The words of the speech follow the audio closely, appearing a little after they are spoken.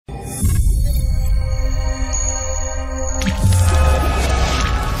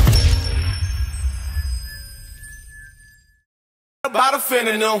not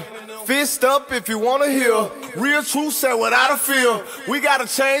offending them. Fist up if you wanna hear real truth said without a fear. We gotta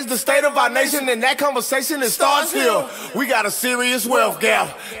change the state of our nation, and that conversation, it starts here. We got a serious wealth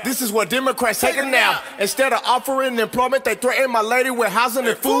gap. This is what Democrats taking now. Instead of offering employment, they threaten my lady with housing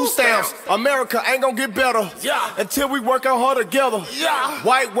and food stamps. America ain't gonna get better until we work on her together.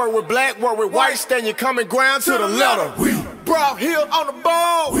 White work with black, work with white, stand your common ground to the letter. We brought here on the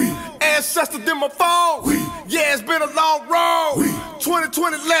board, ancestors in my phone. Yeah, it's been a long road.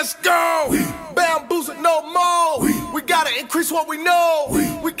 2020, let's go. Bamboozle no more. We gotta increase what we know.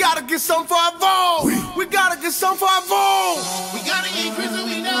 We gotta get some for our vote. We gotta get some for our vote. We gotta increase what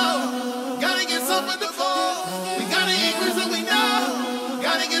we know. Gotta get some for the vote. We gotta increase what we know.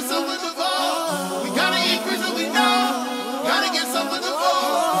 Gotta get some for the vote. We gotta increase what we know. Gotta get some for the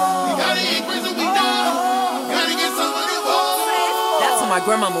vote. We gotta increase what we know. Gotta get some for the vote. That's how my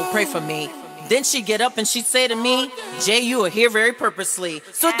grandma would pray for me. Then she'd get up and she'd say to me, Jay, you are here very purposely,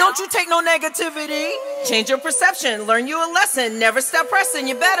 so don't you take no negativity. Change your perception, learn you a lesson, never stop pressing,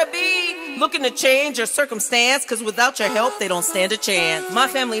 you better be looking to change your circumstance, cause without your help, they don't stand a chance. My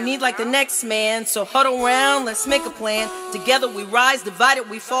family need like the next man, so huddle around, let's make a plan. Together we rise, divided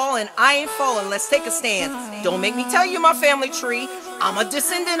we fall, and I ain't falling, let's take a stand. Don't make me tell you my family tree. I'm a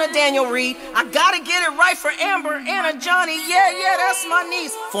descendant of Daniel Reed. I gotta get it right for Amber, Anna, Johnny. Yeah, that's my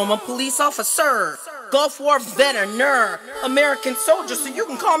niece. Former police officer, Gulf War veteran, American soldier, so you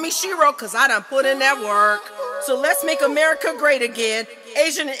can call me Shiro, cause I done put in that work. So let's make America great again.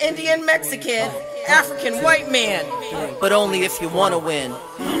 Asian, Indian, Mexican, African, white man. But only if you wanna win.